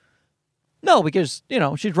 No, because,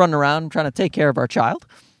 she's running around trying to take care of our child.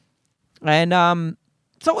 And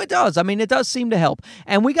so it does. I mean, it does seem to help.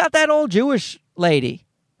 And we got that old Jewish lady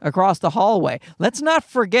across the hallway. Let's not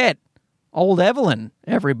forget old Evelyn,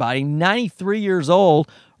 everybody, 93 years old,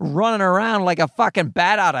 running around like a fucking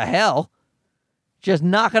bat out of hell, just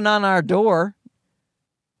knocking on our door,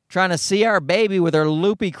 trying to see our baby with her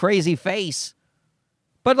loopy, crazy face.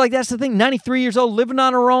 But, like, that's the thing, 93 years old, living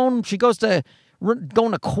on her own. She goes to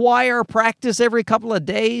going to choir practice every couple of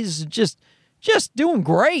days, just doing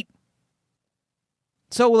great.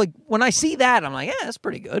 So, like, when I see that, I'm like, yeah, that's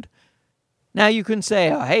pretty good. Now, you can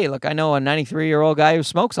say, oh, hey, look, I know a 93-year-old guy who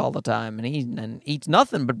smokes all the time and eats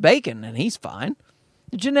nothing but bacon, and he's fine.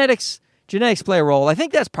 Genetics play a role. I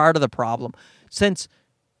think that's part of the problem. Since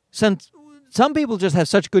some people just have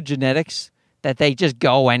such good genetics that they just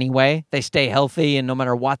go anyway. They stay healthy, and no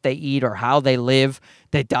matter what they eat or how they live,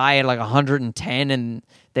 they die at like 110, and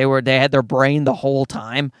they had their brain the whole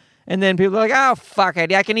time. And then people are like, oh, fuck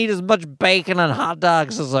it, I can eat as much bacon and hot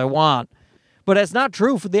dogs as I want. But that's not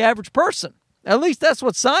true for the average person. At least that's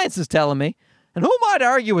what science is telling me. And who might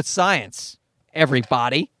argue with science?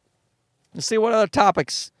 Everybody. Let's see what other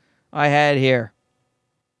topics I had here.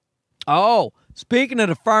 Oh, speaking of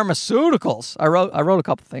the pharmaceuticals, I wrote a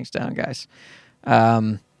couple things down, guys.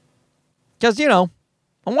 Because, I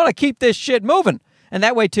want to keep this shit moving. And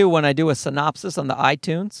that way, too, when I do a synopsis on the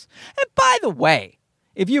iTunes. And by the way,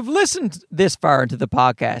 if you've listened this far into the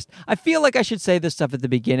podcast, I feel like I should say this stuff at the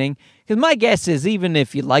beginning, because my guess is even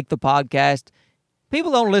if you like the podcast,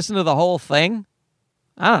 people don't listen to the whole thing.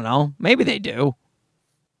 I don't know. Maybe they do.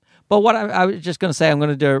 But what I was just going to say, I'm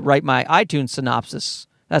going to write my iTunes synopsis.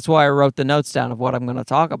 That's why I wrote the notes down of what I'm going to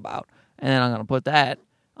talk about. And then I'm going to put that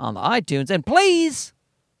on the iTunes. And please,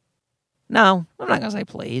 no, I'm not going to say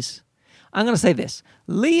please. I'm going to say this.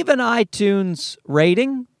 Leave an iTunes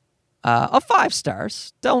rating of 5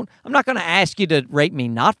 stars. I'm not going to ask you to rate me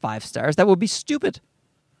not 5 stars. That would be stupid.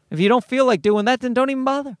 If you don't feel like doing that, then don't even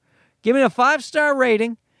bother. Give me a 5-star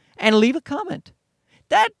rating and leave a comment.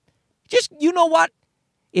 You know what?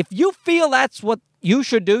 If you feel that's what you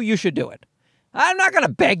should do it. I'm not going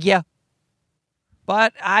to beg you.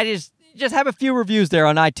 But I just have a few reviews there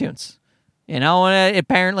on iTunes. And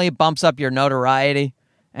apparently it bumps up your notoriety,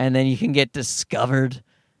 and then you can get discovered.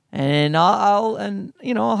 And I'll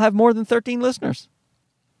have more than 13 listeners.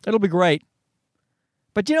 It'll be great.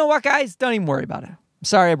 But you know what, guys? Don't even worry about it. I'm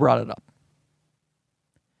sorry I brought it up.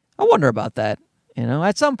 I wonder about that.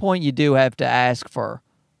 At some point you do have to ask for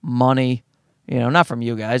money. Not from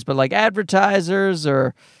you guys, but like advertisers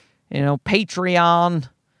or, Patreon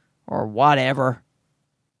or whatever.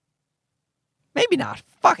 Maybe not.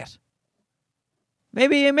 Fuck it.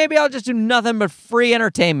 Maybe I'll just do nothing but free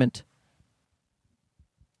entertainment.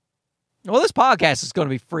 Well, this podcast is going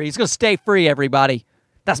to be free. It's going to stay free, everybody.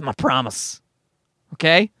 That's my promise.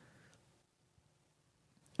 Okay?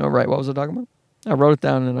 All right, what was I talking about? I wrote it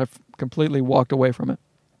down and I completely walked away from it.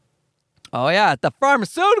 Oh, yeah, the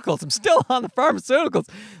pharmaceuticals. I'm still on the pharmaceuticals.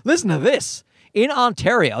 Listen to this. In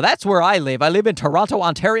Ontario, that's where I live. I live in Toronto,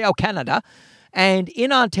 Ontario, Canada. And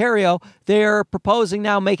in Ontario, they're proposing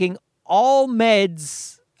now making all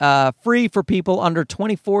meds free for people under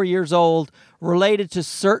 24 years old related to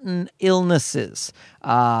certain illnesses.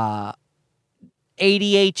 ADHD,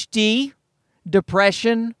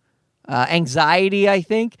 depression, anxiety, I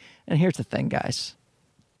think. And here's the thing, guys.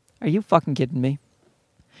 Are you fucking kidding me?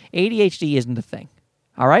 ADHD isn't a thing,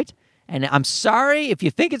 all right? And I'm sorry if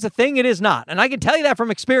you think it's a thing, it is not. And I can tell you that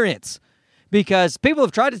from experience because people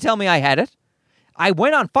have tried to tell me I had it. I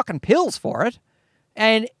went on fucking pills for it,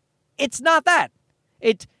 and it's not that.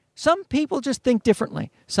 Some people just think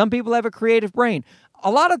differently. Some people have a creative brain.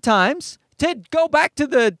 A lot of times, to go back to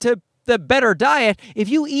the better diet, if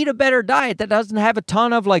you eat a better diet that doesn't have a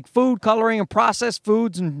ton of like food coloring and processed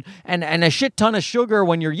foods and a shit ton of sugar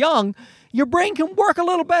when you're young, your brain can work a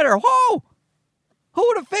little better. Whoa! Who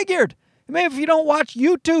would have figured? Maybe if you don't watch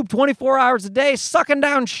YouTube 24 hours a day sucking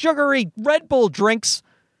down sugary Red Bull drinks,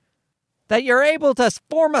 that you're able to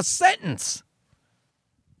form a sentence.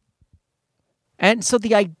 And so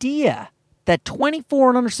the idea that 24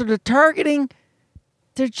 and under, so they're targeting,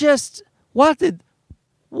 they're just, what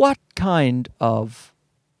kind of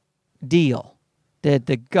deal did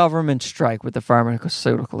the government strike with the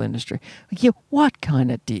pharmaceutical industry? What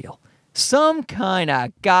kind of deal? Some kind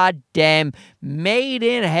of goddamn made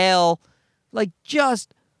in hell, like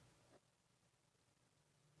just,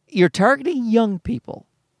 you're targeting young people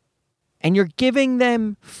and you're giving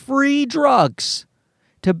them free drugs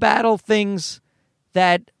to battle things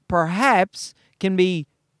that perhaps can be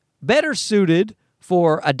better suited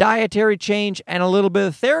for a dietary change and a little bit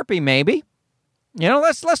of therapy, maybe.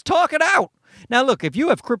 Let's talk it out. Now, look, if you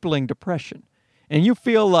have crippling depression and you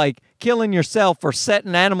feel like killing yourself or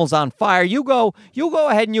setting animals on fire, you go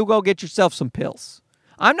ahead and you go get yourself some pills.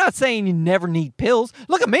 I'm not saying you never need pills.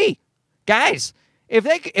 Look at me, guys. If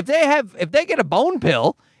they get a bone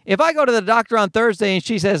pill, if I go to the doctor on Thursday and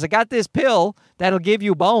she says, I got this pill that'll give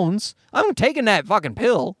you bones, I'm taking that fucking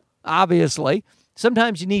pill, obviously.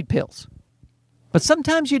 Sometimes you need pills. But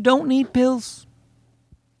sometimes you don't need pills.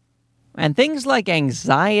 And things like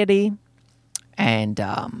anxiety and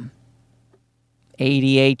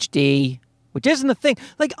ADHD, which isn't a thing.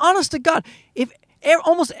 Like, honest to God, if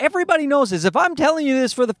almost everybody knows this, if I'm telling you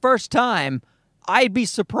this for the first time, I'd be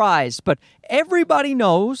surprised. But everybody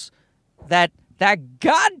knows that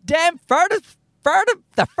goddamn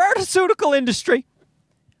the pharmaceutical industry.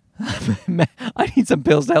 I need some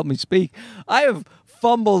pills to help me speak. I have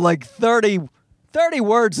fumbled like 30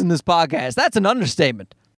 words in this podcast. That's an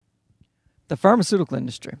understatement. The pharmaceutical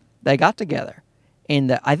industry, they got together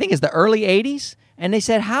in I think it's the early 80s, and they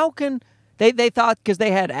said, how can, they thought because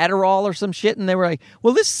they had Adderall or some shit, and they were like,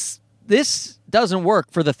 well, this doesn't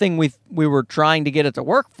work for the thing we were trying to get it to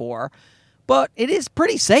work for. But it is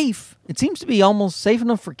pretty safe. It seems to be almost safe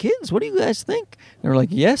enough for kids. What do you guys think? They were like,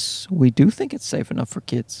 yes, we do think it's safe enough for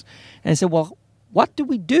kids. And I said, well, what do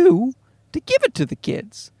we do to give it to the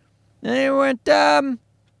kids? And they went,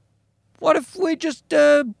 what if we just,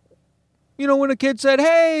 when a kid said,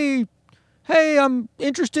 hey, I'm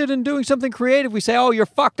interested in doing something creative, we say, oh, you're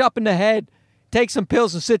fucked up in the head. Take some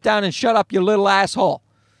pills and sit down and shut up, you little asshole.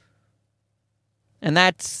 And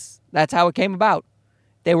that's how it came about.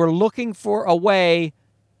 They were looking for a way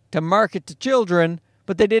to market to children,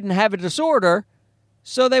 but they didn't have a disorder,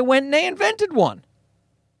 so they went and they invented one.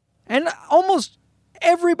 And almost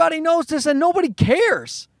everybody knows this, and nobody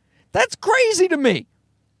cares. That's crazy to me.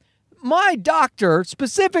 My doctor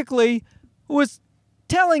specifically was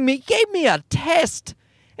telling me, gave me a test.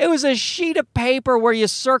 It was a sheet of paper where you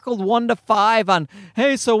circled 1 to 5 on,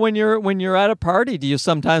 hey, so when you're at a party, do you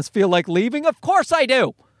sometimes feel like leaving? Of course I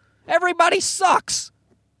do. Everybody sucks.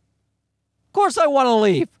 Of course I want to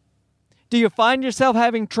leave. Do you find yourself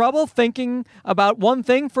having trouble thinking about one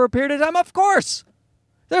thing for a period of time? Of course.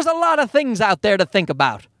 There's a lot of things out there to think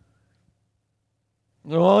about.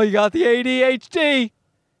 Oh, you got the ADHD.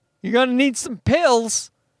 You're going to need some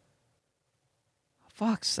pills.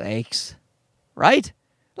 Fuck's sakes. Right?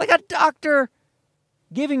 Like a doctor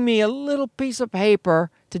giving me a little piece of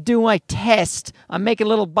paper to do my test. I'm making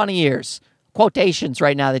little bunny ears. Quotations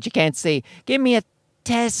right now that you can't see. Give me a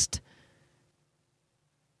test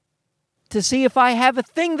to see if I have a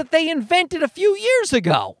thing that they invented a few years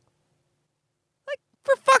ago. Like,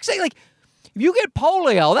 for fuck's sake, like, if you get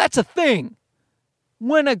polio, that's a thing.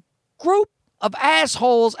 When a group of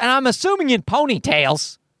assholes, and I'm assuming in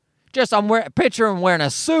ponytails, picture them wearing a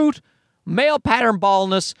suit, male pattern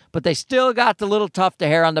baldness, but they still got the little tuft of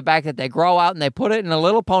hair on the back that they grow out, and they put it in a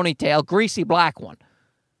little ponytail, greasy black one.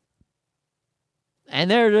 And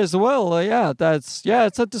there it is. Well, it's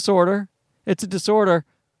a disorder. It's a disorder.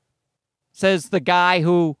 Says the guy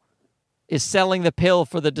who is selling the pill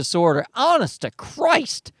for the disorder. Honest to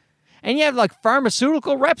Christ. And you have like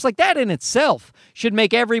pharmaceutical reps, like that in itself should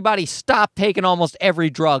make everybody stop taking almost every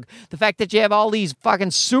drug. The fact that you have all these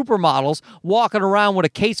fucking supermodels walking around with a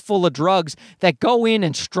case full of drugs that go in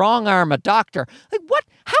and strong arm a doctor. Like what?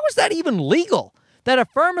 How is that even legal? That a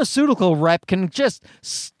pharmaceutical rep can just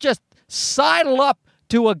sidle up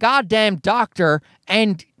to a goddamn doctor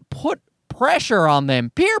and put pressure on them.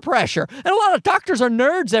 Peer pressure. And a lot of doctors are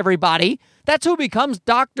nerds, everybody. That's who becomes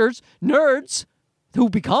doctors. Nerds who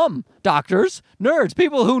become doctors. Nerds.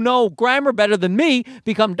 People who know grammar better than me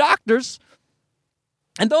become doctors.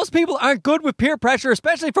 And those people aren't good with peer pressure,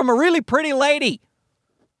 especially from a really pretty lady.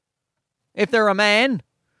 If they're a man.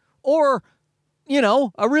 Or,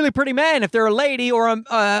 a really pretty man if they're a lady, or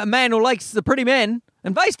a man who likes the pretty men.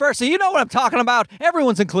 And vice versa. You know what I'm talking about.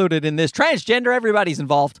 Everyone's included in this. Transgender, everybody's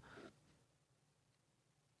involved.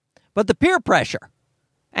 But the peer pressure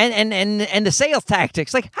and the sales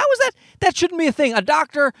tactics, like, how is that? That shouldn't be a thing. A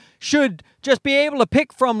doctor should just be able to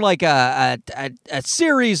pick from like a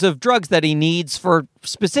series of drugs that he needs for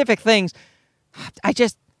specific things. All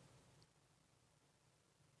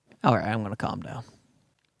right, I'm going to calm down.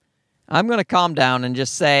 I'm going to calm down and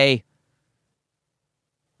just say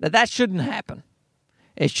that shouldn't happen.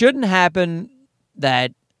 It shouldn't happen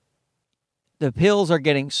that the pills are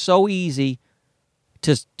getting so easy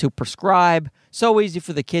to prescribe, so easy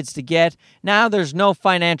for the kids to get. Now there's no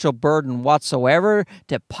financial burden whatsoever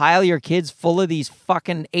to pile your kids full of these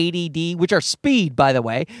fucking ADD, which are speed, by the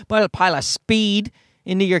way, but a pile of speed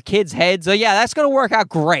into your kids' heads. So yeah, that's going to work out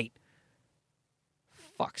great.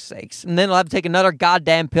 Fuck's sakes. And then they'll have to take another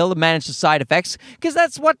goddamn pill to manage the side effects, because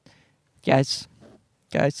that's what... Guys,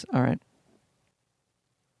 all right.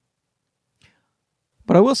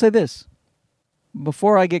 But I will say this,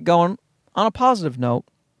 before I get going, on a positive note,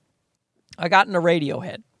 I got into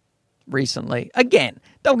Radiohead recently. Again,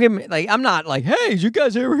 don't give me, I'm not like, hey, did you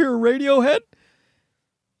guys ever hear of Radiohead?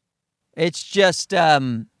 It's just,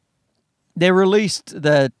 they released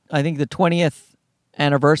I think the 20th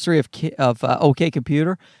anniversary of OK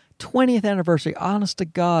Computer. 20th anniversary, honest to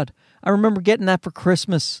God. I remember getting that for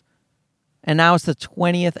Christmas, and now it's the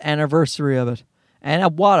 20th anniversary of it.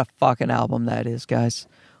 And what a fucking album that is, guys.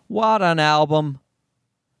 What an album.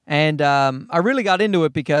 And I really got into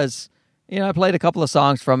it because, I played a couple of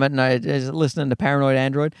songs from it, and I was listening to Paranoid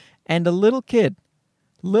Android. And a little kid,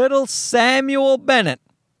 little Samuel Bennett,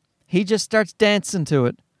 he just starts dancing to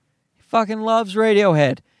it. He fucking loves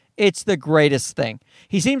Radiohead. It's the greatest thing.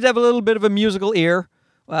 He seems to have a little bit of a musical ear.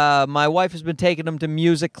 My wife has been taking him to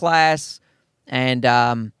music class, and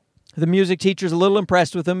the music teacher's a little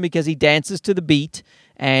impressed with him because he dances to the beat,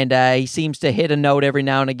 and he seems to hit a note every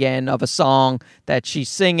now and again of a song that she's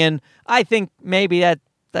singing. I think maybe that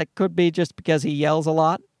could be just because he yells a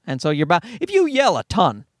lot, and so you're bound. If you yell a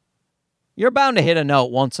ton, you're bound to hit a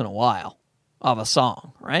note once in a while of a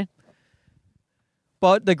song, right?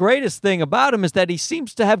 But the greatest thing about him is that he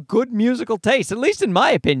seems to have good musical taste, at least in my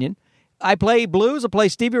opinion. I play blues, I'll play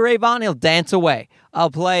Stevie Ray Vaughan, he'll dance away. I'll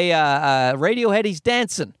play Radiohead, he's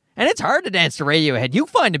dancing. And it's hard to dance to Radiohead. You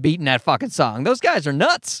find a beat in that fucking song. Those guys are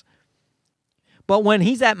nuts. But when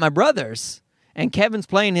he's at my brother's and Kevin's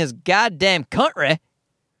playing his goddamn country,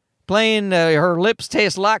 playing Her Lips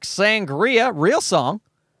Taste Like Sangria, real song,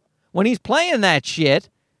 when he's playing that shit,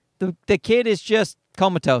 the kid is just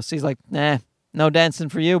comatose. He's like, nah, no dancing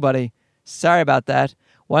for you, buddy. Sorry about that.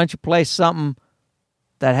 Why don't you play something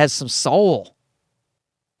that has some soul?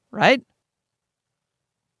 Right?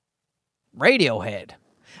 Radiohead.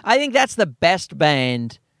 I think that's the best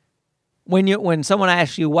band. When someone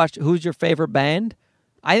asks you who's your favorite band,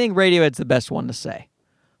 I think Radiohead's the best one to say.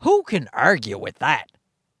 Who can argue with that?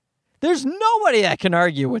 There's nobody that can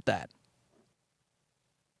argue with that.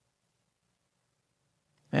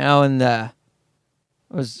 And I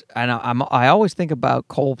always think about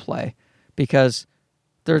Coldplay because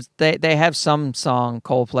they have some song,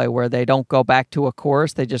 Coldplay, where they don't go back to a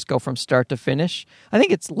chorus. They just go from start to finish. I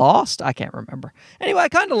think it's Lost. I can't remember. Anyway, I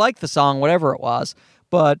kind of like the song, whatever it was.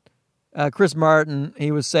 But Chris Martin,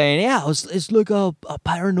 he was saying, yeah, it's like a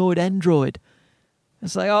paranoid android.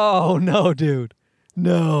 It's like, oh, no, dude.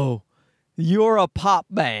 No. You're a pop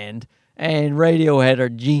band, and Radiohead are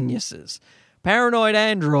geniuses. Paranoid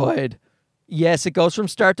android, yes, it goes from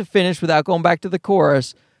start to finish without going back to the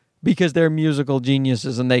chorus, because they're musical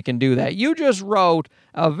geniuses and they can do that. You just wrote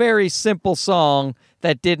a very simple song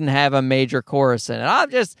that didn't have a major chorus in it. I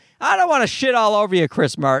don't want to shit all over you,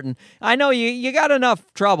 Chris Martin. I know you got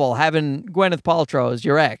enough trouble having Gwyneth Paltrow as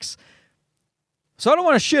your ex. So I don't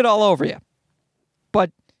want to shit all over you.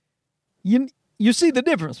 But you see the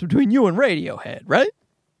difference between you and Radiohead, right?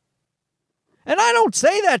 And I don't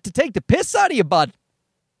say that to take the piss out of you, bud.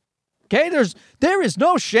 Okay, there is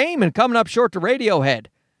no shame in coming up short to Radiohead.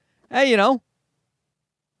 Hey,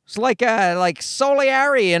 it's like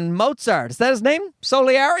Soliari and Mozart. Is that his name?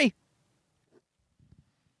 Soliari?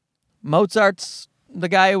 Mozart's the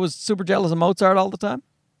guy who was super jealous of Mozart all the time,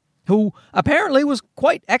 who apparently was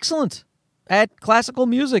quite excellent at classical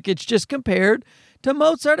music. It's just compared to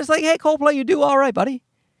Mozart. It's like, hey, Coldplay, you do all right, buddy.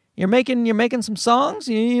 You're making some songs.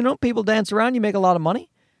 You know, people dance around. You make a lot of money.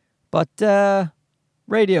 But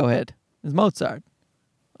Radiohead is Mozart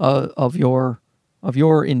of your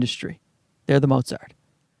industry. They're the Mozart.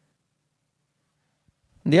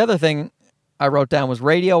 And the other thing I wrote down was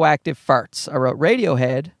radioactive farts. I wrote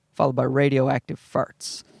Radiohead followed by radioactive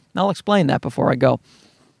farts. And I'll explain that before I go.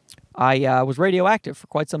 I was radioactive for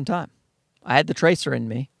quite some time. I had the tracer in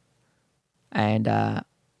me. And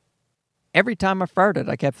every time I farted,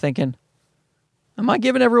 I kept thinking, am I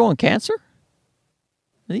giving everyone cancer?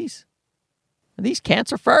 Are these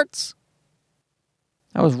cancer farts?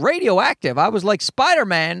 I was radioactive. I was like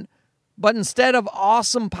Spider-Man, but instead of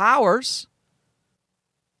awesome powers,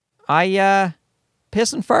 I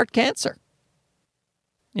piss and fart cancer.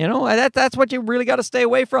 You know, that's what you really got to stay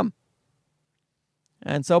away from.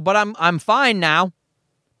 And so, but I'm fine now.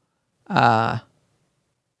 That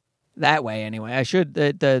way, anyway. I should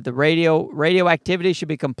the radioactivity should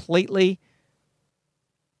be completely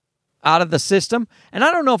out of the system. And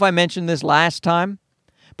I don't know if I mentioned this last time,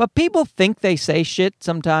 but people think they say shit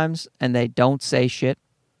sometimes, and they don't say shit.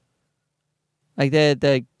 Like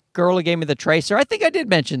the girl who gave me the tracer, I think I did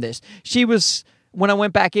mention this. She was, when I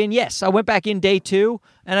went back in, yes, I went back in day 2,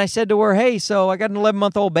 and I said to her, hey, so I got an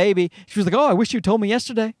 11-month-old baby. She was like, oh, I wish you told me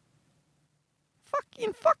yesterday. Fuck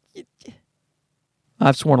you.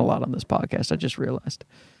 I've sworn a lot on this podcast, I just realized.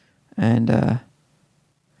 And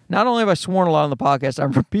not only have I sworn a lot on the podcast,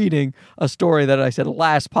 I'm repeating a story that I said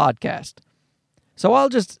last podcast. So I'll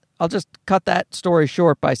just cut that story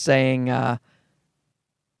short by saying,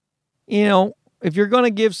 you know, if you're going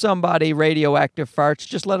to give somebody radioactive farts,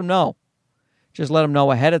 just let them know. Just let them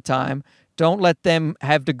know ahead of time. Don't let them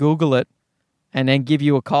have to Google it and then give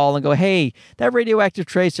you a call and go, hey, that radioactive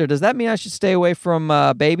tracer, does that mean I should stay away from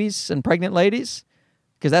babies and pregnant ladies?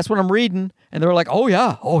 Because that's what I'm reading. And they're like, oh,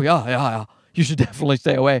 yeah. You should definitely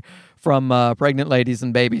stay away from pregnant ladies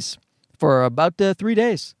and babies for about 3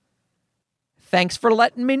 days. Thanks for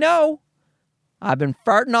letting me know. I've been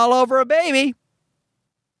farting all over a baby.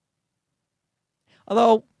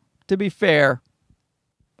 Although, to be fair,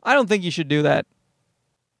 I don't think you should do that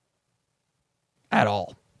at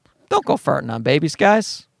all. Don't go farting on babies,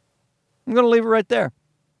 guys. I'm going to leave it right there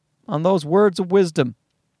on those words of wisdom.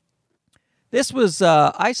 This was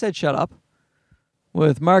I Said Shut Up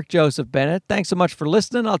with Mark Joseph Bennett. Thanks so much for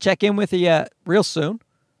listening. I'll check in with you real soon.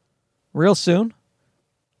 Real soon.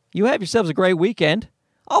 You have yourselves a great weekend.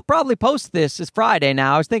 I'll probably post this. It's Friday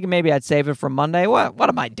now. I was thinking maybe I'd save it for Monday. What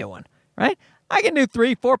am I doing? Right? I can do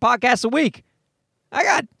 3-4 podcasts a week. I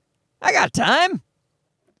got time.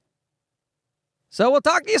 So we'll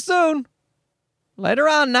talk to you soon. Later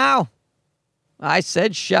on now. I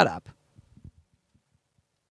said shut up.